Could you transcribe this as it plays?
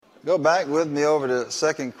Go back with me over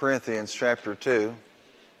to 2 Corinthians chapter 2.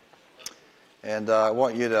 And I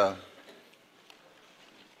want you to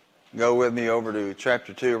go with me over to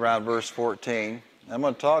chapter 2 around verse 14. I'm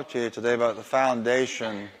going to talk to you today about the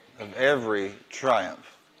foundation of every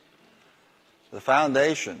triumph. The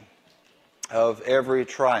foundation of every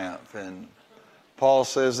triumph. And Paul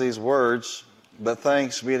says these words, "But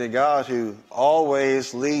thanks be to God who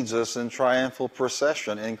always leads us in triumphal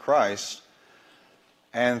procession in Christ,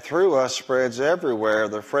 and through us spreads everywhere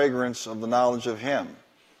the fragrance of the knowledge of Him.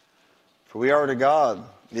 For we are to God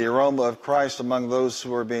the aroma of Christ among those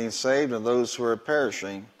who are being saved and those who are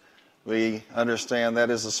perishing. We understand that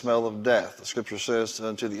is the smell of death." The Scripture says,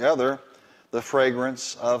 "Unto the other, the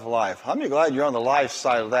fragrance of life." How many are glad you're on the life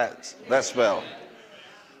side of that spell?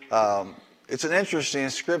 It's an interesting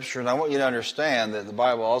Scripture, and I want you to understand that the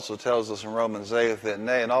Bible also tells us in Romans 8 that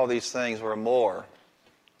nay, and all these things were more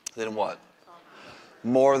than what?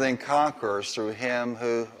 More than conquerors through Him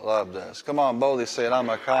who loved us. Come on, boldly say it. I'm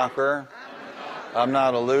a conqueror. I'm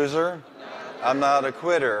not a loser. I'm not a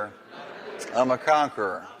quitter. I'm a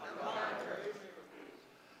conqueror.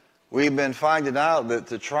 We've been finding out that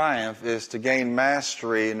to triumph is to gain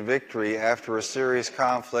mastery and victory after a serious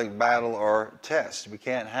conflict, battle, or test. We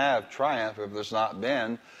can't have triumph if there's not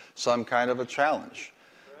been some kind of a challenge.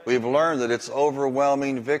 We've learned that it's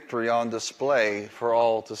overwhelming victory on display for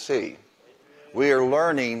all to see. We are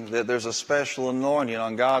learning that there's a special anointing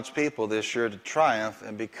on God's people this year to triumph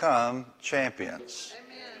and become champions.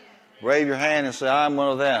 Amen. Wave your hand and say, "I'm one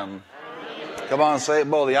of them." Come on, say it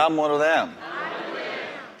boldly. I'm one of them.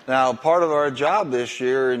 Now, part of our job this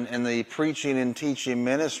year in the preaching and teaching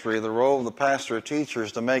ministry, the role of the pastor or teacher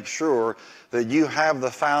is to make sure that you have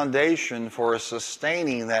the foundation for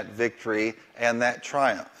sustaining that victory and that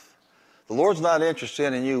triumph. The Lord's not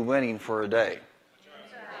interested in you winning for a day.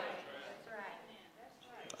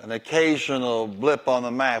 An occasional blip on the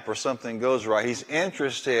map where something goes right. He's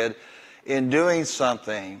interested in doing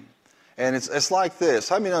something. And it's like this.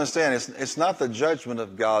 How many understand it's not the judgment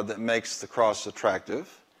of God that makes the cross attractive.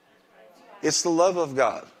 It's the love of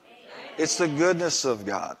God. It's the goodness of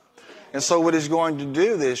God. And so what He's going to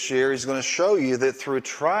do this year, He's going to show you that through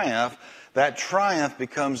triumph, that triumph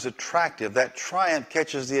becomes attractive. That triumph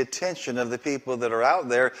catches the attention of the people that are out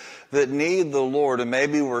there that need the Lord. And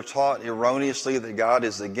maybe we're taught erroneously that God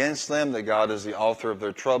is against them, that God is the author of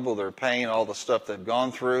their trouble, their pain, all the stuff they've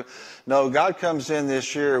gone through. No, God comes in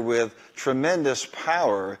this year with tremendous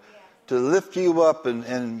power to lift you up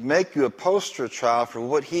and make you a poster child for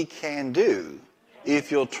what He can do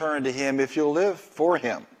if you'll turn to Him, if you'll live for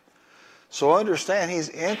Him. So understand, He's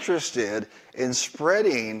interested in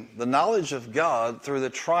spreading the knowledge of God through the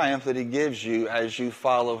triumph that He gives you as you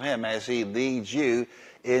follow Him, as He leads you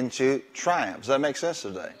into triumph. Does that make sense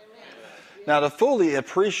today? Amen. Now, to fully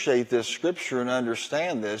appreciate this Scripture and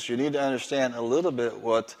understand this, you need to understand a little bit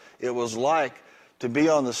what it was like to be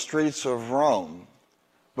on the streets of Rome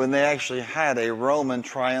when they actually had a Roman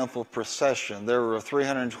triumphal procession. There were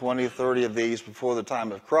 320, 30 of these before the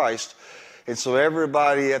time of Christ. And so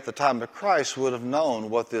everybody at the time of Christ would have known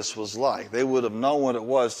what this was like. They would have known what it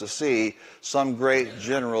was to see some great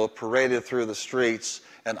general paraded through the streets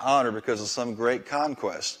and honored because of some great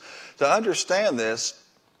conquest. To understand this,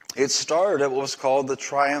 it started at what was called the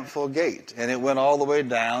Triumphal Gate, and it went all the way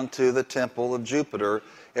down to the Temple of Jupiter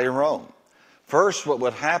in Rome. First, what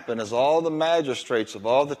would happen is all the magistrates of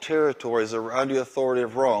all the territories that were under the authority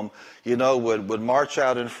of Rome, would march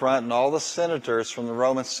out in front, and all the senators from the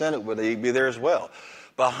Roman Senate would be there as well.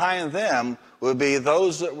 Behind them would be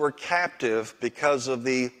those that were captive because of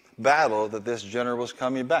the battle that this general was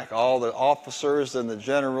coming back. All the officers and the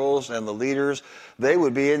generals and the leaders, they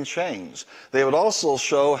would be in chains. They would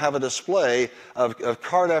also have a display of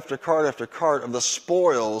cart after cart after cart of the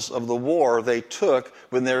spoils of the war they took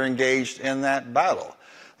when they're engaged in that battle.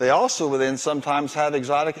 They also would then sometimes have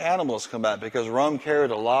exotic animals come back because Rome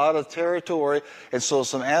carried a lot of territory, and so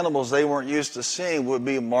some animals they weren't used to seeing would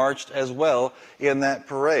be marched as well in that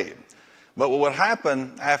parade. But what would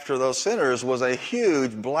happen after those senators was a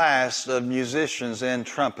huge blast of musicians and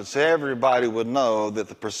trumpets. Everybody would know that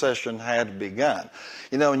the procession had begun.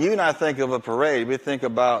 When you and I think of a parade, we think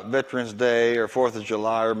about Veterans Day or 4th of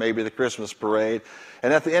July or maybe the Christmas parade.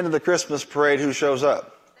 And at the end of the Christmas parade, who shows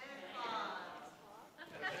up?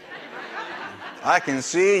 I can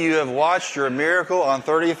see you have watched your Miracle on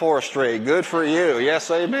 34th Street. Good for you. Yes,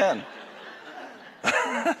 amen.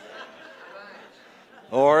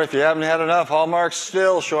 Or if you haven't had enough, Hallmark's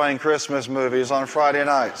still showing Christmas movies on Friday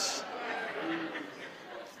nights.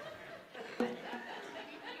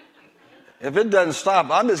 If it doesn't stop,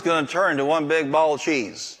 I'm just going to turn to one big ball of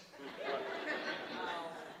cheese.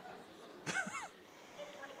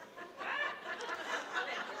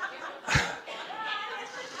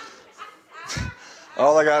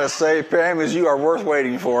 All I got to say, Pam, is you are worth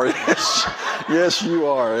waiting for. Yes, yes, you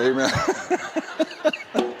are. Amen.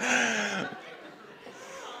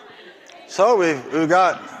 So we've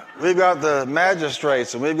got the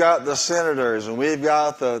magistrates, and we've got the senators, and we've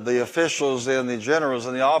got the officials and the generals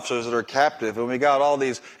and the officers that are captive, and we got all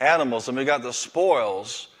these animals, and we got the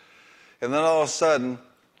spoils. And then all of a sudden,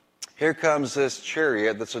 here comes this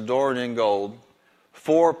chariot that's adorned in gold,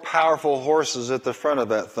 4 powerful horses at the front of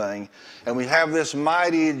that thing. And we have this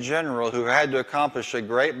mighty general who had to accomplish a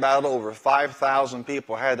great battle. Over 5,000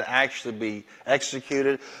 people had to actually be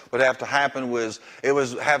executed. What would have to happen was, it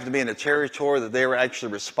would have to be in a territory that they were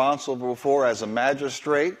actually responsible for as a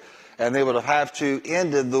magistrate. And they would have to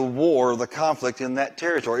ended the war, the conflict in that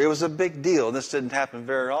territory. It was a big deal, and this didn't happen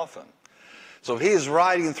very often. So he's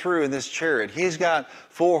riding through in this chariot. He's got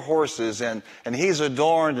 4 horses, and he's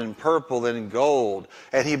adorned in purple and in gold.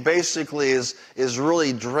 And he basically is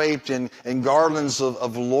really draped in garlands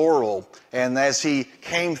of laurel. And as he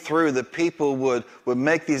came through, the people would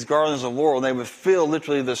make these garlands of laurel, and they would fill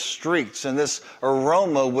literally the streets. And this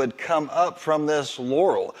aroma would come up from this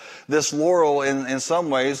laurel. This laurel, in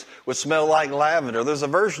some ways, would smell like lavender. There's a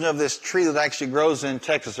version of this tree that actually grows in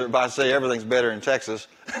Texas. Everybody say everything's better in Texas.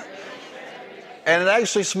 And it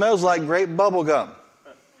actually smells like grape bubble gum.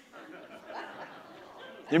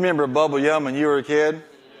 You remember bubble gum when you were a kid?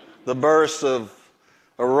 The burst of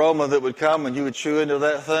aroma that would come when you would chew into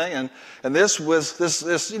that thing. And this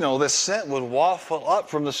scent would waft up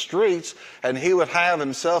from the streets, and he would have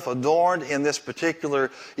himself adorned in this particular,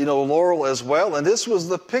 laurel as well. And this was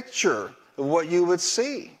the picture of what you would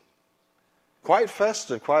see. Quite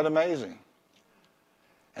festive, quite amazing.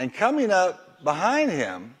 And coming up behind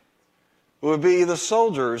him would be the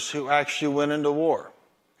soldiers who actually went into war.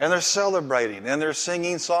 And they're celebrating, and they're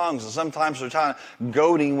singing songs, and sometimes they're kind of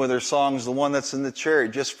goading with their songs, the one that's in the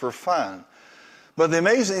chariot, just for fun. But the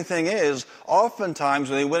amazing thing is, oftentimes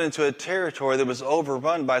when they went into a territory that was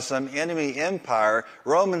overrun by some enemy empire,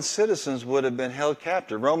 Roman citizens would have been held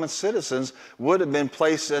captive. Roman citizens would have been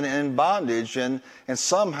placed in bondage and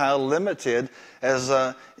somehow limited as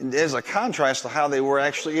a contrast to how they were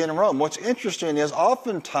actually in Rome. What's interesting is,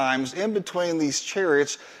 oftentimes in between these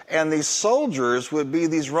chariots and these soldiers would be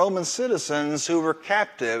these Roman citizens who were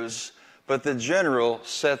captives, but the general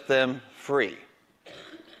set them free.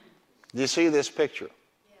 Do you see this picture?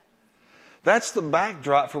 Yeah. That's the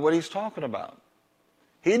backdrop for what he's talking about.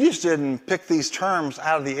 He just didn't pick these terms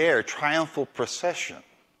out of the air, triumphal procession.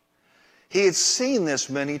 He had seen this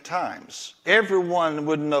many times. Everyone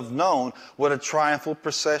wouldn't have known what a triumphal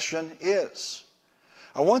procession is.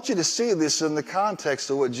 I want you to see this in the context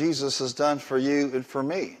of what Jesus has done for you and for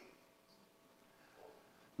me.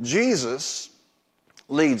 Jesus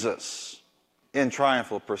leads us in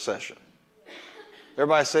triumphal procession.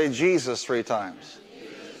 Everybody say Jesus 3 times.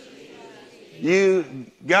 You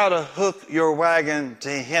got to hook your wagon to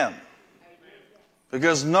him,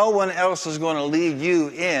 because no one else is going to lead you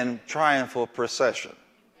in triumphal procession.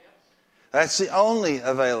 That's the only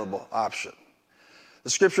available option. The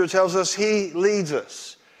scripture tells us he leads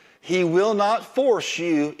us. He will not force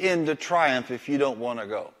you into triumph if you don't want to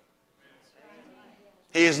go.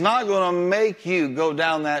 He is not going to make you go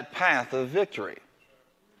down that path of victory.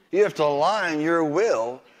 You have to align your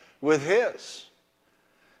will with his.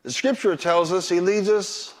 The scripture tells us he leads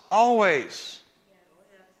us always.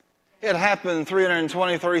 It happened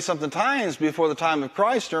 323-something times before the time of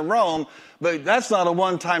Christ in Rome, but that's not a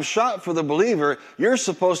one-time shot for the believer. You're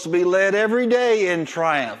supposed to be led every day in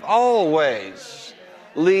triumph. Always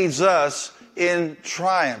leads us in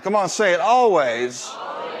triumph. Come on, say it. Always.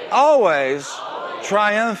 Always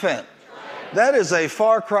triumphant. That is a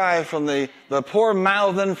far cry from the poor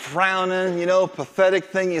mouthing, frowning, pathetic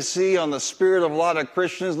thing you see on the spirit of a lot of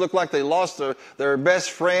Christians. Look like they lost their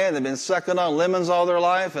best friend. They've been sucking on lemons all their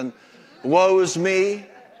life, and woe is me.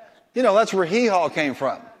 That's where hee-haw came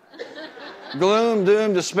from. Gloom,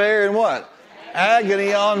 doom, despair, and what?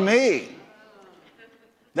 Agony on me.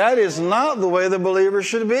 That is not the way the believer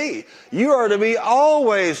should be. You are to be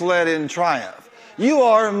always led in triumph. You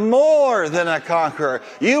are more than a conqueror.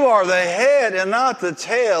 You are the head and not the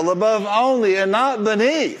tail, above only and not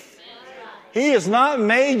beneath. He has not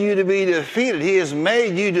made you to be defeated. He has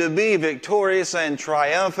made you to be victorious and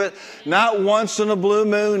triumphant. Not once in a blue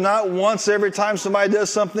moon, not once every time somebody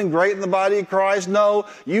does something great in the body of Christ. No,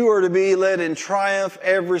 you are to be led in triumph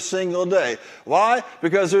every single day. Why?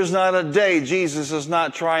 Because there's not a day Jesus is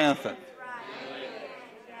not triumphant.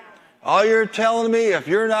 All you're telling me, if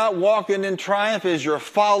you're not walking in triumph, is you're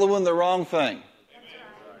following the wrong thing.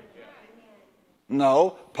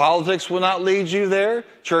 No. Politics will not lead you there.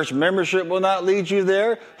 Church membership will not lead you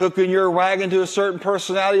there. Hooking your wagon to a certain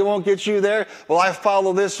personality won't get you there. Well, I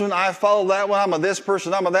follow this one, I follow that one, I'm a this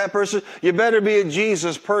person, I'm a that person. You better be a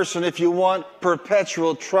Jesus person if you want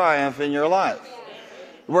perpetual triumph in your life.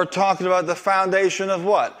 We're talking about the foundation of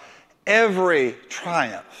what? Every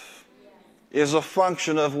triumph is a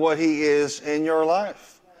function of what He is in your life.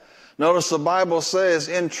 Notice the Bible says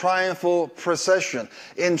in triumphal procession.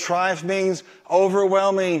 In triumph means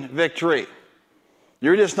overwhelming victory.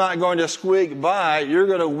 You're just not going to squeak by. You're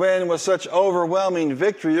going to win with such overwhelming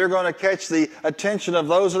victory. You're going to catch the attention of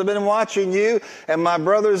those that have been watching you. And my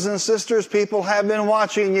brothers and sisters, people have been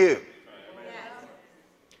watching you.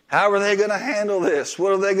 How are they going to handle this?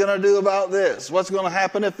 What are they going to do about this? What's going to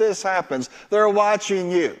happen if this happens? They're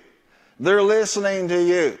watching you. They're listening to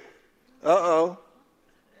you. Uh-oh.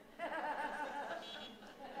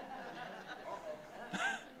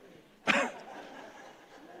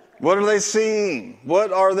 What are they seeing?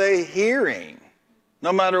 What are they hearing?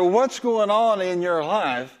 No matter what's going on in your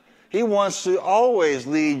life, He wants to always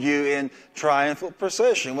lead you in triumphal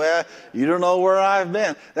procession. Well, you don't know where I've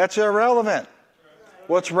been. That's irrelevant.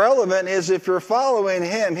 What's relevant is if you're following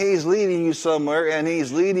Him, He's leading you somewhere and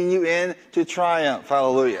He's leading you into triumph.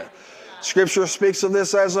 Hallelujah. Scripture speaks of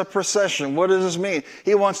this as a procession. What does this mean?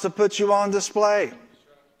 He wants to put you on display.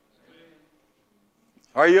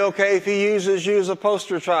 Are you okay if He uses you as a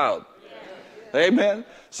poster child? Yes. Amen.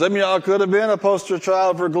 Some of y'all could have been a poster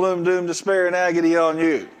child for gloom, doom, despair, and agony on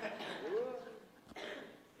you.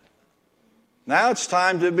 Now it's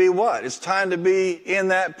time to be what? It's time to be in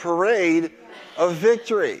that parade of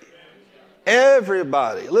victory.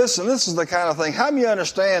 Everybody. Listen, this is the kind of thing. How do you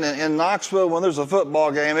understand in Knoxville when there's a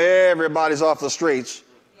football game, everybody's off the streets?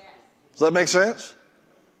 Does that make sense?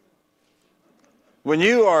 When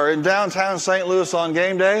you are in downtown St. Louis on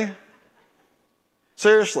game day,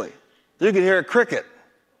 seriously, you can hear a cricket.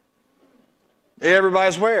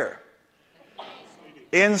 Everybody's where?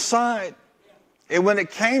 Inside. And when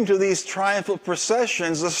it came to these triumphal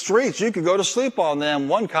processions, the streets, you could go to sleep on them,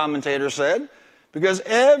 one commentator said, because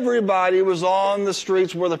everybody was on the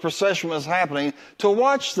streets where the procession was happening to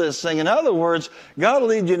watch this thing. In other words, God will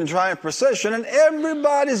lead you in a triumph procession, and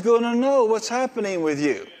everybody's going to know what's happening with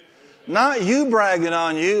you. Not you bragging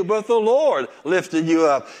on you, but the Lord lifted you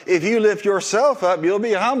up. If you lift yourself up, you'll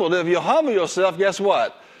be humbled. If you humble yourself, guess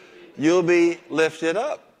what? You'll be lifted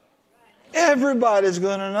up. Everybody's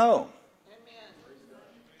going to know.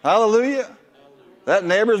 Hallelujah. That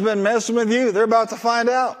neighbor's been messing with you. They're about to find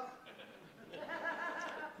out.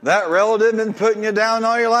 That relative been putting you down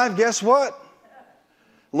all your life. Guess what?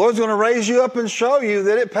 The Lord's going to raise you up and show you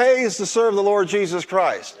that it pays to serve the Lord Jesus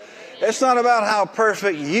Christ. It's not about how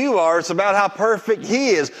perfect you are. It's about how perfect He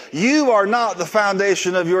is. You are not the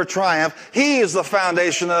foundation of your triumph. He is the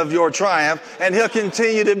foundation of your triumph, and He'll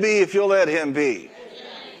continue to be if you'll let Him be.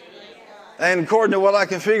 And according to what I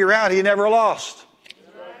can figure out, He never lost.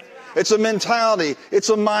 It's a mentality. It's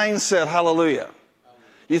a mindset. Hallelujah.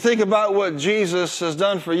 You think about what Jesus has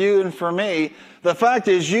done for you and for me. The fact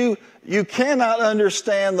is you cannot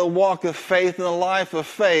understand the walk of faith and the life of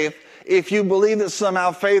faith if you believe that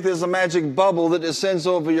somehow faith is a magic bubble that descends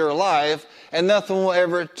over your life and nothing will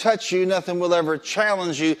ever touch you, nothing will ever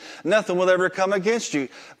challenge you, nothing will ever come against you.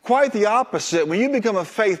 Quite the opposite. When you become a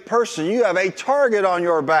faith person, you have a target on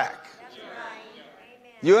your back.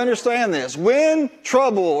 You understand this? When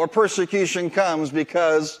trouble or persecution comes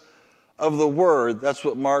because of the Word, that's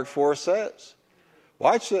what Mark 4 says.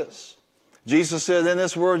 Watch this. Jesus said, in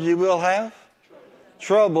this world you will have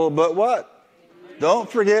trouble, but what? Don't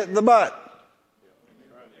forget the but.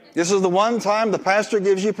 This is the one time the pastor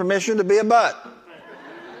gives you permission to be a but.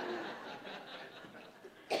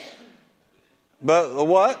 But the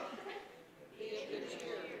what?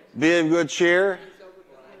 Be of good cheer.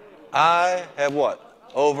 I have what?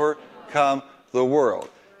 Overcome the world.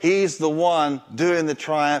 He's the one doing the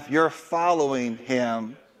triumph. You're following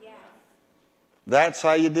Him. That's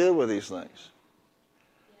how you deal with these things.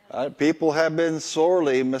 People have been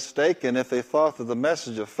sorely mistaken if they thought that the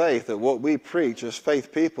message of faith, that what we preach as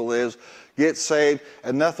faith people is get saved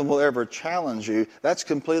and nothing will ever challenge you. That's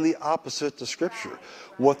completely opposite to Scripture.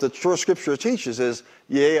 What the true Scripture teaches is,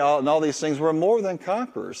 and all these things, we're more than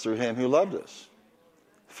conquerors through Him who loved us.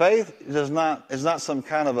 Faith is not some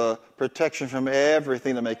kind of a protection from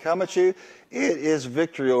everything that may come at you. It is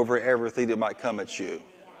victory over everything that might come at you.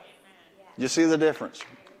 You see the difference?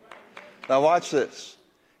 Now watch this.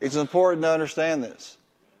 It's important to understand this.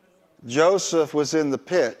 Joseph was in the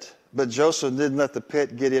pit, but Joseph didn't let the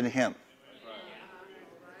pit get in him.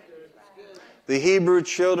 The Hebrew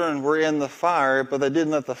children were in the fire, but they didn't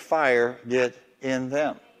let the fire get in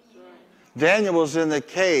them. Daniel was in the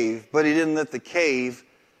cave, but he didn't let the cave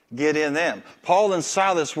get in them. Paul and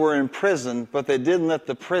Silas were in prison, but they didn't let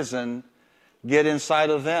the prison get inside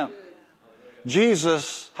of them.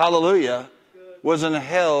 Jesus, hallelujah, was in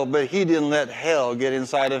hell, but he didn't let hell get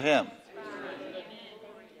inside of him.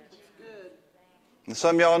 And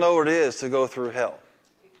some of y'all know what it is to go through hell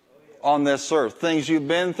on this earth. Things you've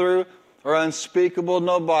been through are unspeakable.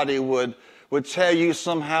 Nobody would tell you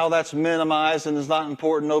somehow that's minimized and is not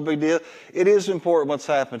important, no big deal. It is important what's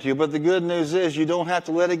happened to you, but the good news is you don't have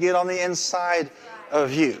to let it get on the inside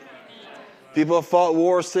of you. People have fought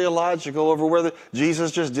wars theological over whether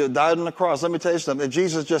Jesus just died on the cross. Let me tell you something. If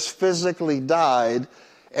Jesus just physically died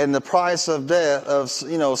and the price of death, of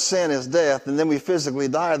sin is death, and then we physically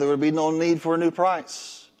die, there would be no need for a new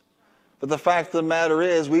price. But the fact of the matter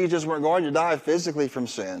is, we just weren't going to die physically from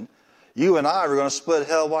sin. You and I were going to split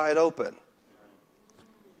hell wide open.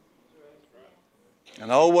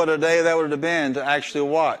 And oh, what a day that would have been to actually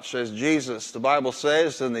watch as Jesus, the Bible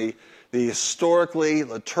says, in the historically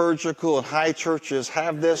liturgical and high churches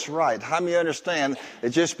have this right. How many understand that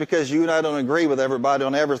just because you and I don't agree with everybody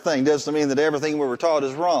on everything doesn't mean that everything we were taught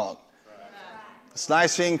is wrong? It's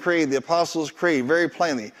Nicene Creed, the Apostles' Creed, very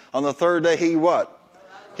plainly. On the third day, he what?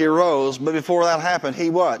 He rose, but before that happened, he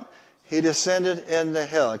what? He descended into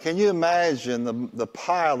hell. Can you imagine the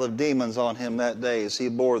pile of demons on him that day as he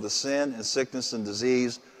bore the sin and sickness and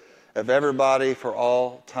disease of everybody for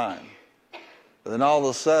all time? But then all of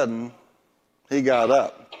a sudden, he got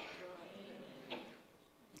up.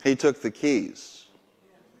 He took the keys.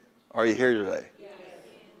 Are you here today?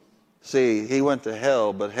 See, he went to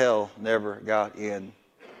hell, but hell never got in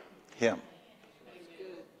him.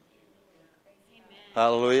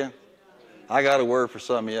 Hallelujah. I got a word for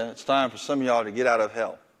some of you. It's time for some of y'all to get out of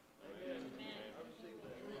hell.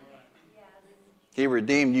 He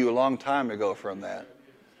redeemed you a long time ago from that.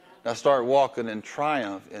 Now start walking in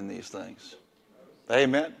triumph in these things.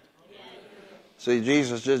 Amen? See,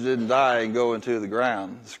 Jesus just didn't die and go into the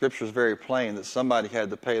ground. The Scripture is very plain that somebody had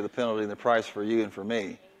to pay the penalty and the price for you and for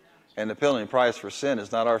me. And the penalty and price for sin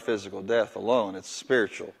is not our physical death alone. It's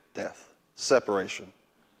spiritual death, separation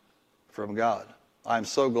from God. I'm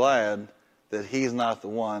so glad that he's not the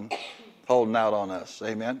one holding out on us.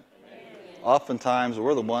 Amen? Oftentimes,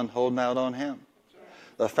 we're the one holding out on him.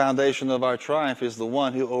 The foundation of our triumph is the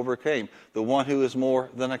one who overcame, the one who is more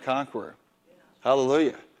than a conqueror.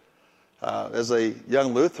 Hallelujah. As a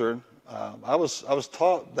young Lutheran, I was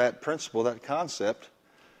taught that principle, that concept,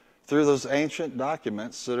 through those ancient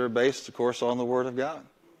documents that are based, of course, on the Word of God.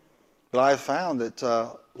 But I found that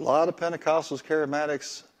a lot of Pentecostals,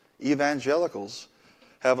 charismatics, evangelicals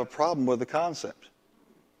have a problem with the concept.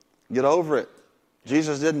 Get over it.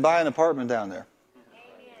 Jesus didn't buy an apartment down there.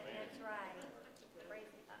 Amen. That's right. Praise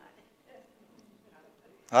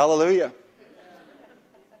God. Hallelujah.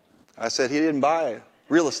 I said he didn't buy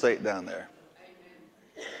real estate down there.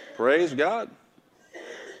 Praise God.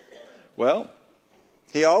 Well,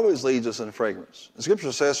 he always leads us in fragrance. The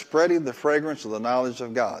Scripture says, spreading the fragrance of the knowledge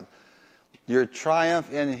of God. Your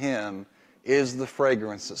triumph in him is the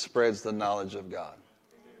fragrance that spreads the knowledge of God.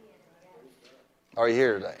 Are you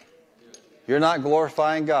here today? You're not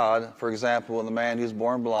glorifying God, for example, in the man who's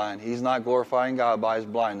born blind. He's not glorifying God by his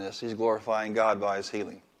blindness. He's glorifying God by his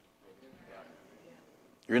healing.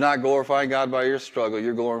 You're not glorifying God by your struggle.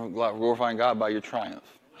 You're glorifying God by your triumph.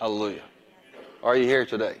 Hallelujah. Are you here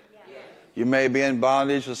today? You may be in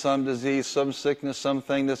bondage to some disease, some sickness,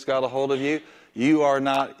 something that's got a hold of you. You are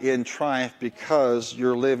not in triumph because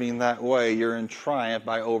you're living that way. You're in triumph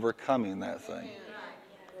by overcoming that thing.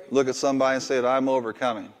 Look at somebody and say, I'm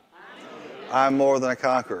overcoming. I'm more than a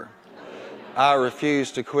conqueror. I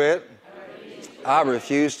refuse to quit. I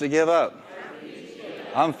refuse to give up.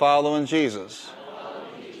 I'm following Jesus.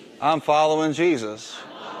 I'm following Jesus.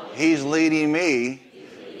 He's leading me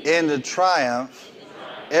into triumph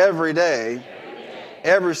every day,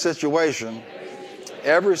 every situation,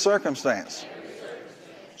 every circumstance.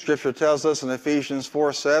 Scripture tells us in Ephesians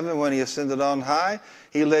 4:7, when he ascended on high,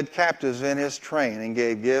 he led captives in his train and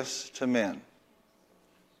gave gifts to men.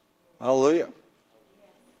 Hallelujah.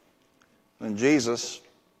 When Jesus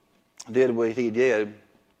did what he did,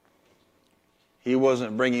 he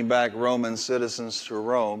wasn't bringing back Roman citizens to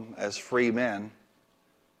Rome as free men.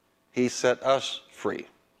 He set us free.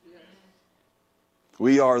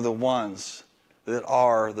 We are the ones that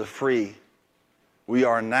are the free. We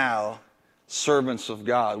are now servants of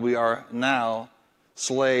God. We are now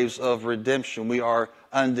slaves of redemption. We are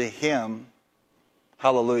unto him,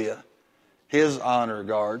 hallelujah, his honor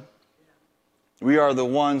guard. We are the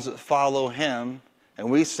ones that follow him, and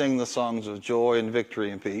we sing the songs of joy and victory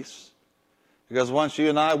and peace. Because once you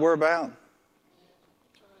and I, we're bound.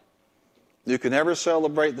 You can never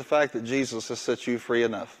celebrate the fact that Jesus has set you free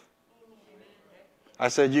enough. I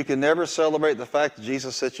said you can never celebrate the fact that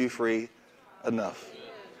Jesus set you free enough.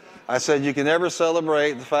 I said you can never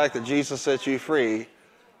celebrate the fact that Jesus set you free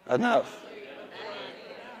enough.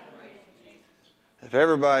 If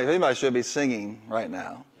anybody should be singing right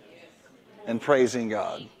now and praising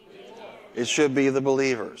God, it should be the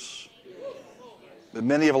believers. But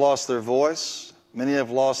many have lost their voice. Many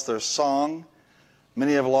have lost their song.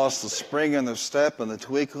 Many have lost the spring in their step and the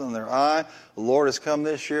twinkle in their eye. The Lord has come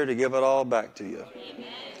this year to give it all back to you. Amen.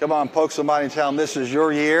 Come on, poke somebody and tell them this is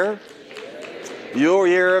your year. Your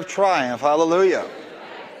year of triumph. Hallelujah.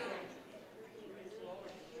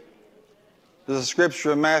 There's a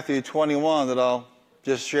scripture in Matthew 21 that I'll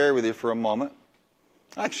just share with you for a moment.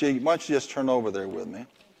 Actually, why don't you just turn over there with me?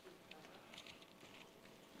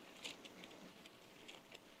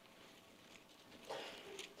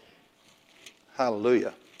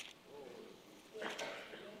 Hallelujah.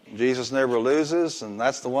 Jesus never loses, and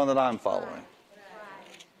that's the one that I'm following.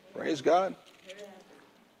 Praise God.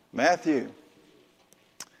 Matthew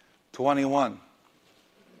 21.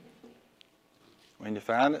 When you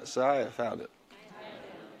found it, say, I found it.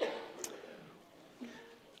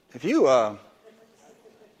 If you have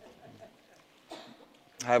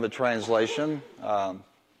a translation, and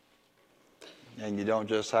you don't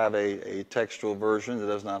just have a textual version that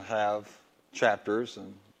does not have chapters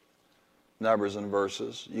and numbers and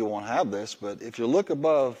verses, you won't have this. But if you look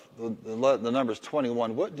above the numbers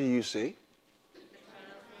 21, what do you see?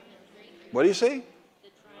 What do you see?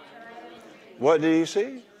 What do you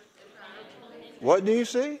see? What do you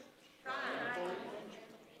see?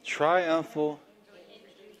 Triumphal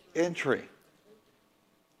entry.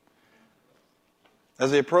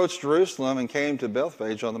 As they approached Jerusalem and came to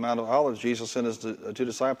Bethphage on the Mount of Olives, Jesus sent his two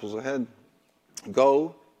disciples ahead.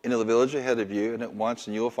 Go into the village ahead of you, and at once,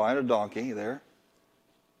 and you will find a donkey there,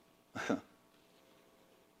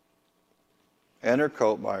 and her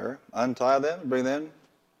coat by her. Untie them and bring them.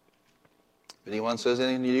 If anyone says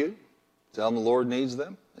anything to you, tell them the Lord needs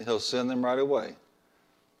them, and he'll send them right away.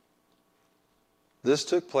 This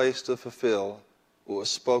took place to fulfill what was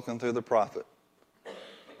spoken through the prophet.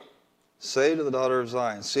 Say to the daughter of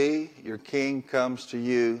Zion, see, your king comes to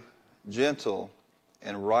you, gentle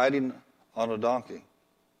and riding on a donkey,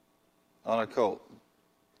 on a colt,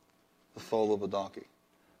 the foal of a donkey.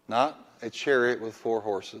 Not a chariot with 4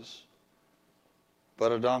 horses,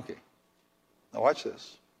 but a donkey. Now watch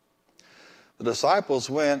this. The disciples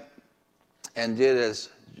went and did as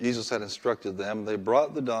Jesus had instructed them. They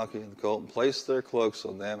brought the donkey and the colt and placed their cloaks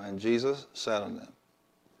on them, and Jesus sat on them.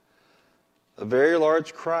 A very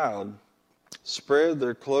large crowd spread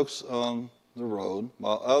their cloaks on the road,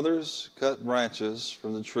 while others cut branches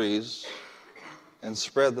from the trees and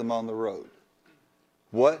spread them on the road.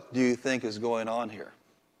 What do you think is going on here?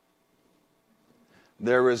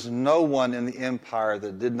 There is no one in the empire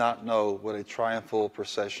that did not know what a triumphal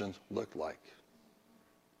procession looked like.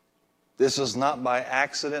 This is not by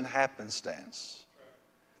accident happenstance.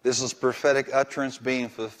 This is prophetic utterance being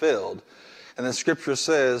fulfilled. And the scripture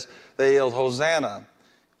says they yelled, Hosanna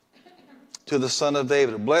to the Son of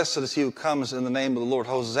David. Blessed is he who comes in the name of the Lord.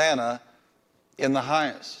 Hosanna in the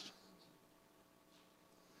highest.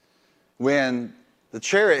 When the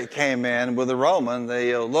chariot came in with the Roman, they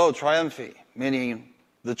yelled, Lo triumphi, meaning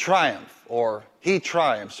the triumph, or he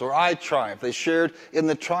triumphs, or I triumph. They shared in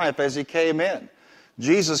the triumph as he came in.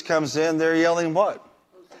 Jesus comes in, they're yelling what?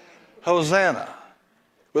 Hosanna,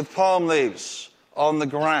 with palm leaves on the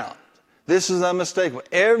ground. This is unmistakable.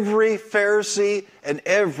 Every Pharisee and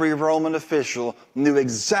every Roman official knew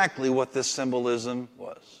exactly what this symbolism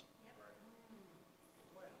was.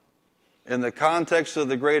 In the context of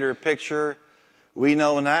the greater picture, we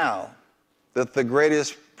know now that the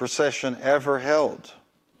greatest procession ever held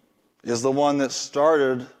is the one that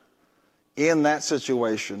started in that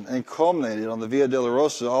situation and culminated on the Via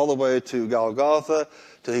Dolorosa all the way to Golgotha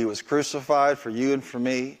till he was crucified for you and for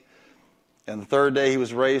me. And the third day he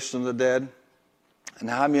was raised from the dead. And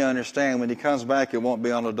how many understand when he comes back, it won't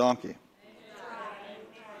be on a donkey.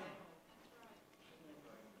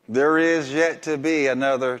 There is yet to be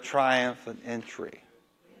another triumphant entry.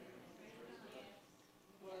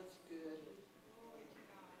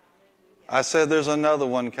 I said there's another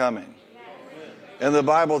one coming. And the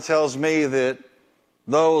Bible tells me that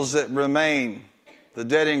those that remain, the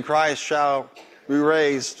dead in Christ shall be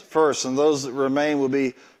raised first, and those that remain will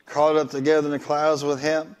be caught up together in the clouds with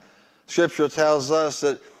him. Scripture tells us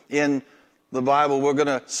that in the Bible we're going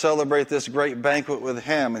to celebrate this great banquet with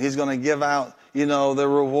him, and he's going to give out the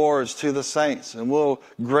rewards to the saints, and we'll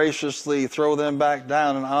graciously throw them back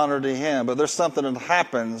down in honor to him. But there's something that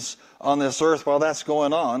happens on this earth while that's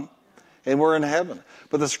going on, and we're in heaven.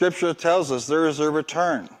 But the scripture tells us there is a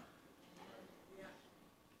return.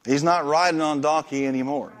 He's not riding on donkey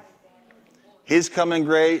anymore. He's coming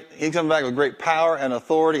back with great power and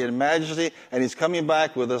authority and majesty, and he's coming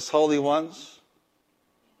back with his holy ones.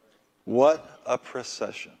 What a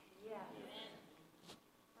procession.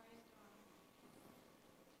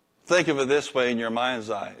 Think of it this way in your mind's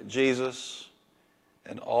eye. Jesus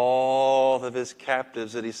and all of his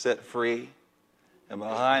captives that he set free, and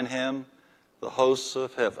behind him, the hosts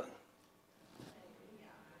of heaven.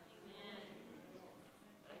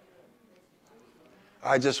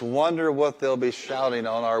 I just wonder what they'll be shouting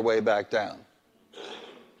on our way back down.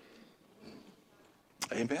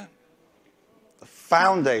 Amen. The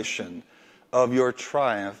foundation of your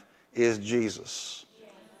triumph is Jesus,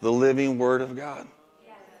 the living Word of God.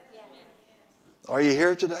 Are you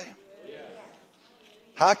here today?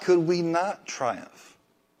 How could we not triumph?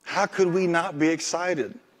 How could we not be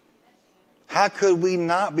excited? How could we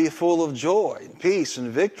not be full of joy and peace and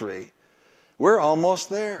victory? We're almost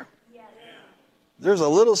there. There's a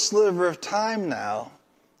little sliver of time now,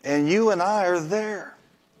 and you and I are there.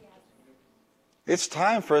 It's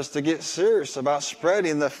time for us to get serious about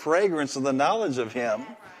spreading the fragrance of the knowledge of him,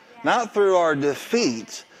 not through our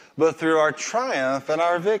defeat, but through our triumph and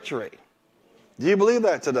our victory. Do you believe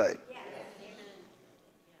that today?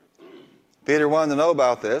 Peter wanted to know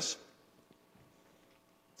about this.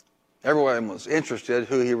 Everyone was interested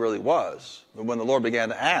who he really was. But when the Lord began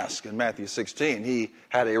to ask in Matthew 16, he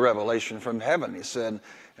had a revelation from heaven. He said,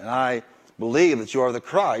 "And I believe that you are the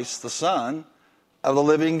Christ, the Son of the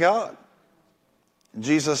living God." And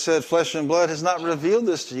Jesus said, "Flesh and blood has not revealed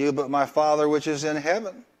this to you, but my Father which is in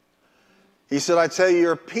heaven." He said, "I tell you,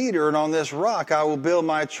 you're Peter, and on this rock I will build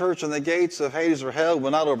my church, and the gates of Hades or hell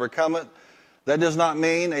will not overcome it." That does not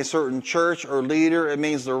mean a certain church or leader. It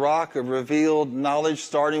means the rock of revealed knowledge,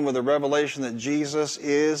 starting with the revelation that Jesus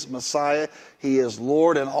is Messiah. He is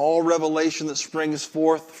Lord, and all revelation that springs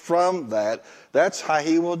forth from that, that's how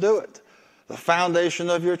he will do it. The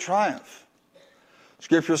foundation of your triumph.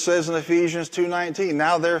 Scripture says in Ephesians 2:19,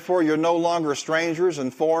 "Now therefore you're no longer strangers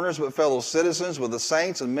and foreigners, but fellow citizens with the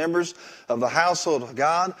saints and members of the household of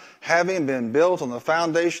God, having been built on the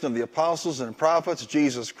foundation of the apostles and prophets,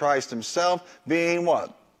 Jesus Christ himself being"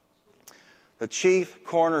 what? The chief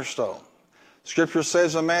cornerstone. Scripture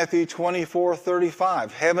says in Matthew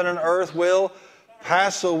 24:35, "Heaven and earth will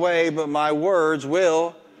pass away, but my words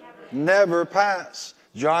will never pass."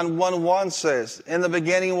 John 1:1 says, "In the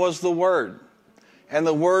beginning was the Word, and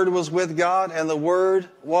the Word was with God, and the Word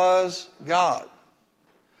was God."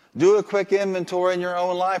 Do a quick inventory in your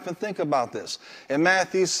own life and think about this. In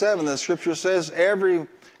Matthew 7, the scripture says,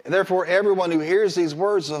 "Therefore everyone who hears these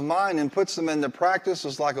words of mine and puts them into practice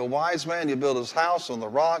is like a wise man who built his house on the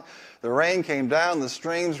rock. The rain came down, the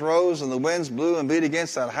streams rose, and the winds blew and beat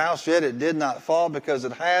against that house, yet it did not fall because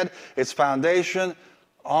it had its foundation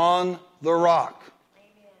on the rock."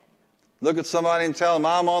 Amen. Look at somebody and tell them,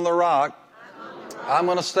 "I'm on the rock. I'm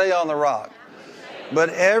going to stay on the rock." But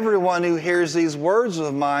everyone who hears these words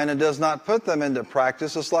of mine and does not put them into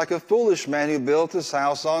practice is like a foolish man who built his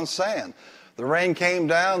house on sand. The rain came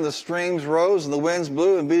down, the streams rose, and the winds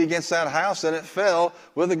blew and beat against that house, and it fell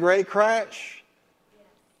with a great crash.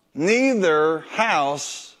 Neither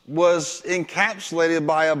house was encapsulated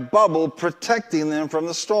by a bubble protecting them from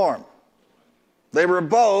the storm. They were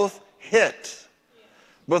both hit.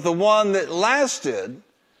 But the one that lasted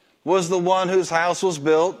was the one whose house was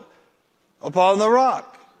built upon the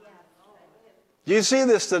rock. Do you see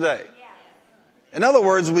this today? In other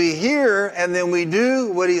words, we hear and then we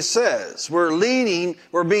do what he says. We're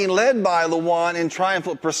being led by the one in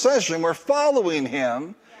triumphant procession. We're following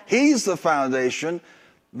him. He's the foundation.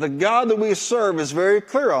 The God that we serve is very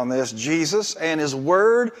clear on this. Jesus and his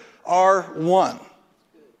word are one.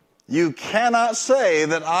 You cannot say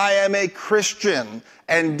that I am a Christian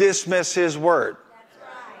and dismiss his word.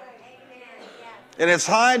 And it's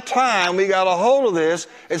high time we got a hold of this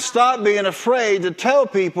and stop being afraid to tell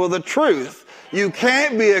people the truth. You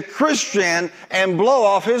can't be a Christian and blow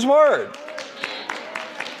off his word.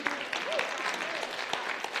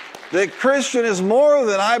 The Christian is more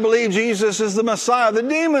than I believe Jesus is the Messiah. The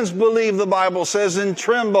demons believe, the Bible says, and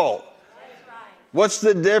tremble. What's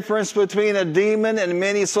the difference between a demon and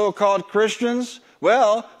many so-called Christians?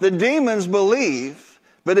 Well, the demons believe.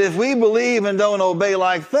 But if we believe and don't obey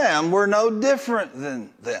like them, we're no different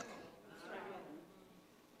than them.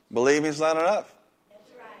 Believing's not enough.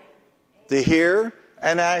 To hear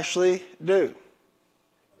and actually do.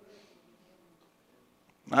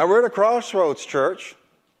 Now we're at a crossroads, church.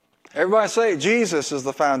 Everybody say, Jesus is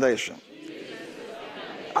the foundation.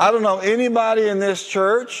 I don't know anybody in this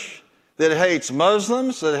church that hates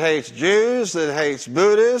Muslims, that hates Jews, that hates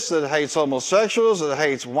Buddhists, that hates homosexuals, that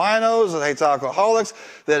hates winos, that hates alcoholics,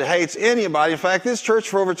 that hates anybody. In fact, this church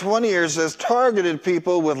for over 20 years has targeted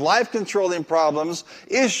people with life-controlling problems,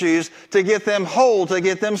 issues, to get them whole, to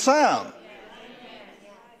get them sound.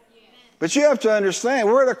 But you have to understand,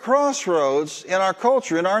 we're at a crossroads in our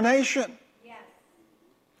culture, in our nation.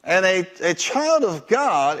 And a child of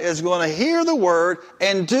God is going to hear the Word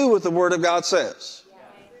and do what the Word of God says.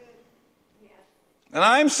 And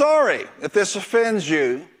I'm sorry if this offends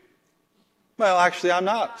you. Well, actually, I'm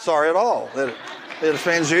not sorry at all that it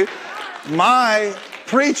offends you. My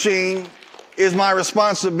preaching is my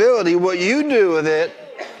responsibility. What you do with it,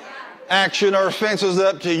 action or offense, is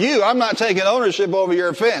up to you. I'm not taking ownership over your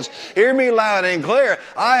offense. Hear me loud and clear.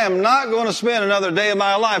 I am not going to spend another day of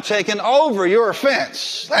my life taking over your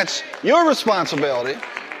offense. That's your responsibility.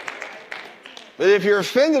 But if you're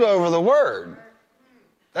offended over the Word,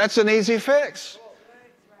 that's an easy fix.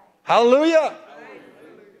 Hallelujah.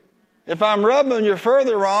 If I'm rubbing you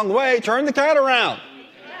further wrong way, turn the cat around.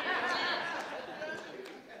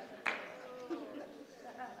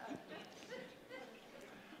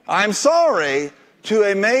 I'm sorry to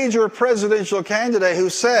a major presidential candidate who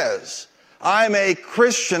says, I'm a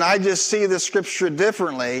Christian, I just see the Scripture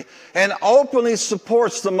differently, and openly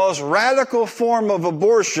supports the most radical form of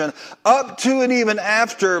abortion up to and even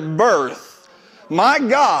after birth. My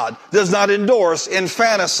God does not endorse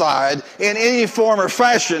infanticide in any form or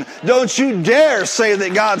fashion. Don't you dare say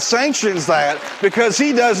that God sanctions that, because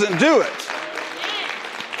He doesn't do it.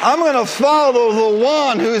 I'm going to follow the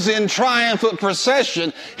one who's in triumphant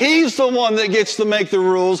procession. He's the one that gets to make the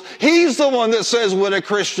rules. He's the one that says what a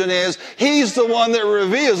Christian is. He's the one that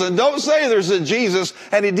reveals. And don't say there's a Jesus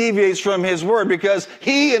and He deviates from His Word, because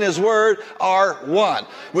He and His Word are one.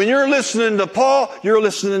 When you're listening to Paul, you're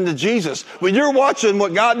listening to Jesus. When you're watching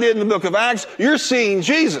what God did in the book of Acts, you're seeing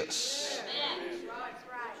Jesus.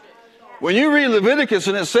 When you read Leviticus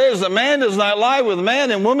and it says that man does not lie with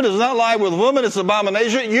man and woman does not lie with woman, it's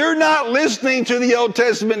abomination, you're not listening to the Old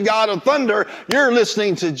Testament God of thunder. You're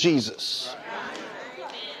listening to Jesus.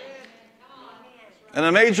 And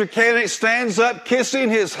a major candidate stands up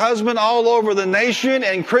kissing his husband all over the nation,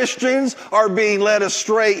 and Christians are being led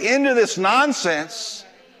astray into this nonsense.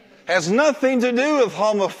 Has nothing to do with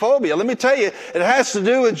homophobia. Let me tell you, it has to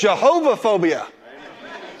do with Jehovah-phobia.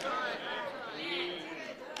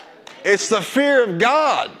 It's the fear of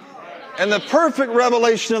God. And the perfect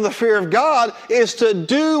revelation of the fear of God is to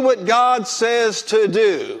do what God says to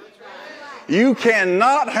do. You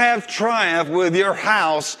cannot have triumph with your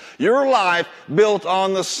house, your life built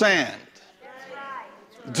on the sand.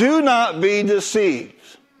 Do not be deceived.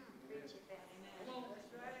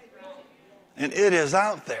 And it is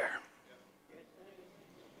out there.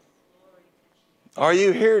 Are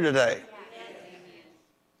you here today?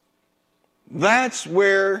 That's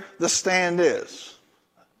where the stand is.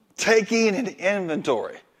 Taking an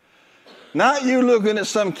inventory. Not you looking at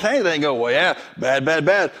some candidate and go, well, yeah, bad, bad,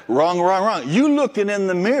 bad, wrong, wrong, wrong. You looking in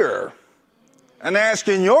the mirror and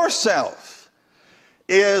asking yourself,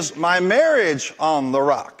 is my marriage on the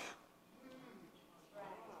rock?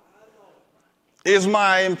 Is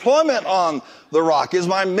my employment on the rock? Is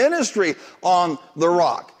my ministry on the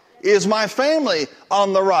rock? Is my family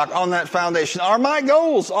on the rock, on that foundation? Are my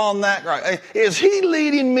goals on that rock? Is He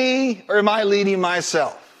leading me, or am I leading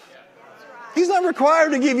myself? He's not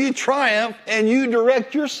required to give you triumph, and you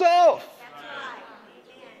direct yourself.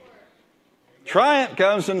 Triumph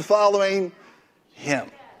comes in following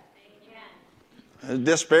Him.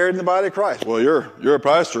 Disparity in the body of Christ. Well, you're a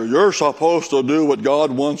pastor. You're supposed to do what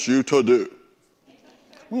God wants you to do.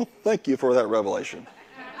 Well, thank you for that revelation.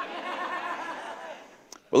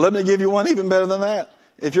 Well, let me give you one even better than that.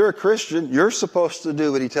 If you're a Christian, you're supposed to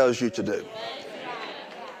do what He tells you to do.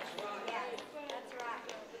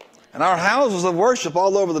 And our houses of worship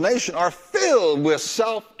all over the nation are filled with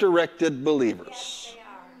self-directed believers.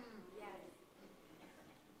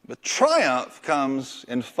 But triumph comes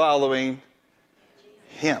in following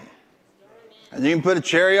Him. And you can put a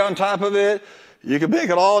cherry on top of it. You can make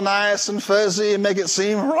it all nice and fuzzy and make it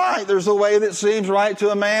seem right. There's a way that seems right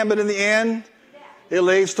to a man, but in the end, it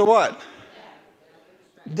leads to what?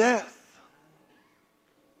 Death.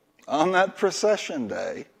 On that procession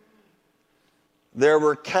day, there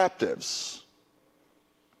were captives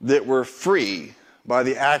that were free by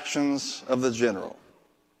the actions of the general.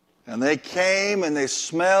 And they came and they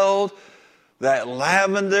smelled that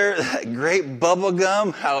lavender, that great bubble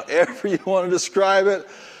gum, however you want to describe it.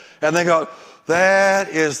 And they That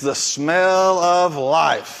is the smell of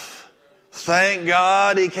life. Thank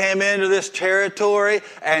God He came into this territory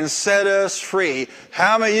and set us free.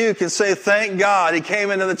 How many of you can say, thank God He came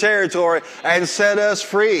into the territory and set us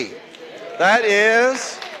free? That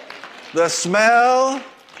is the smell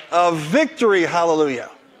of victory. Hallelujah.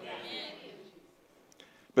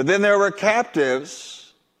 But then there were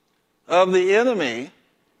captives of the enemy,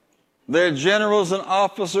 their generals and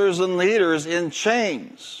officers and leaders in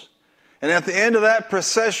chains. And at the end of that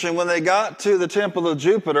procession, when they got to the temple of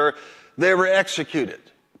Jupiter, they were executed.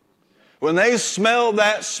 When they smelled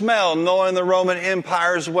that smell, knowing the Roman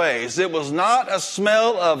Empire's ways, it was not a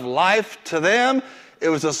smell of life to them, it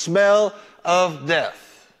was a smell of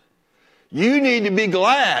death. You need to be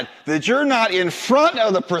glad that you're not in front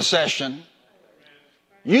of the procession.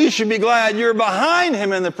 You should be glad you're behind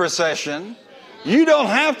Him in the procession. You don't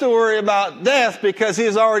have to worry about death because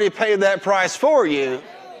He's already paid that price for you.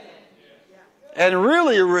 And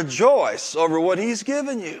really rejoice over what He's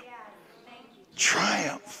given you.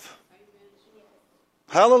 Triumph.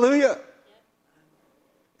 Hallelujah.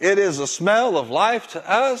 It is a smell of life to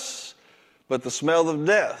us, but the smell of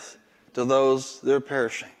death to those that are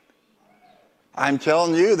perishing. I'm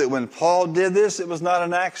telling you that when Paul did this, it was not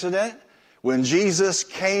an accident. When Jesus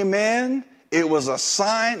came in, it was a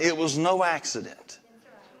sign. It was no accident.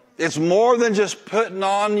 It's more than just putting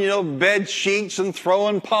on, bed sheets and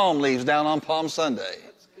throwing palm leaves down on Palm Sunday.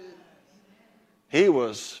 He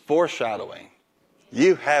was foreshadowing.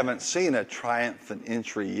 You haven't seen a triumphant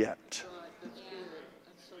entry yet.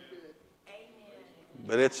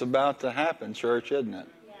 But it's about to happen, church, isn't it?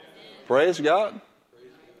 Praise God.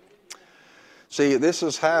 See, this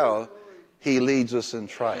is how He leads us in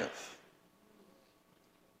triumph.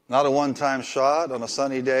 Not a one-time shot on a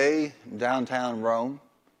sunny day in downtown Rome,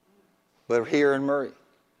 but here in Murray.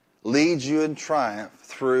 Leads you in triumph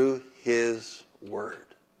through His Word.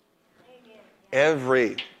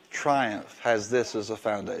 Every triumph has this as a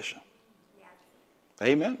foundation.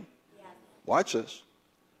 Amen? Watch this.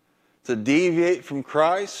 To deviate from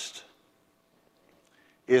Christ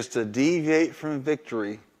is to deviate from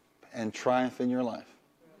victory and triumph in your life.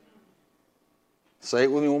 Say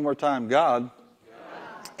it with me one more time. God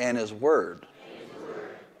and His Word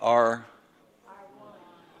are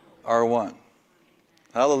one.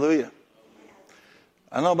 Hallelujah.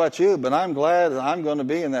 I don't know about you, but I'm glad that I'm going to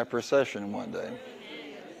be in that procession one day.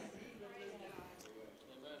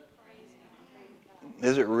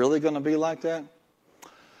 Is it really going to be like that?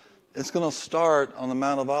 It's going to start on the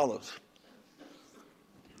Mount of Olives.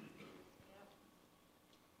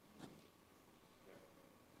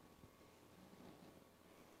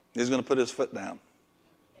 He's going to put His foot down.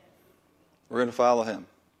 We're going to follow Him.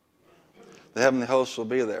 The heavenly hosts will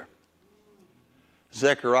be there.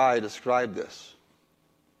 Zechariah described this.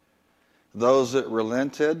 Those that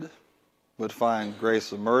relented would find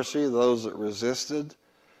grace and mercy. Those that resisted,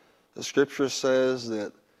 the Scripture says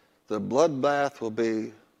that the bloodbath will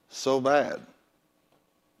be so bad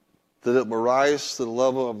that it will rise to the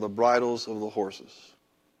level of the bridles of the horses.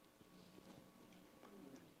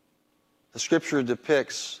 The Scripture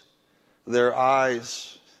depicts their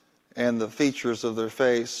eyes and the features of their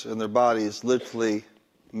face and their bodies literally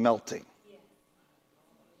melting.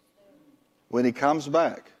 When He comes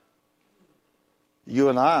back, you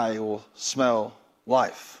and I will smell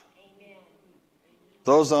life.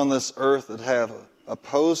 Those on this earth that have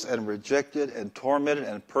opposed and rejected and tormented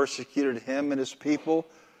and persecuted Him and His people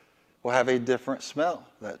will have a different smell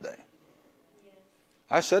that day.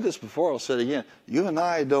 I said this before, I'll say it again. You and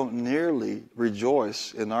I don't nearly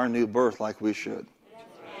rejoice in our new birth like we should.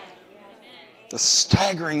 The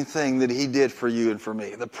staggering thing that He did for you and for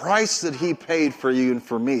me. The price that He paid for you and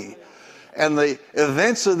for me. And the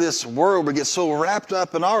events of this world, we get so wrapped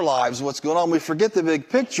up in our lives, what's going on, we forget the big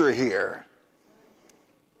picture here.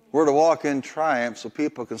 We're to walk in triumph so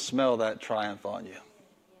people can smell that triumph on you.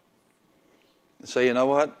 And say, you know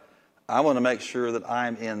what? I want to make sure that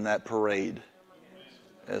I'm in that parade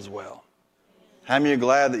as well. How many are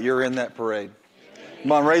glad that you're in that parade?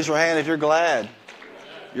 Come on, raise your hand if you're glad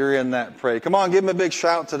you're in that parade. Come on, give Him a big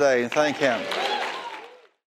shout today and thank Him.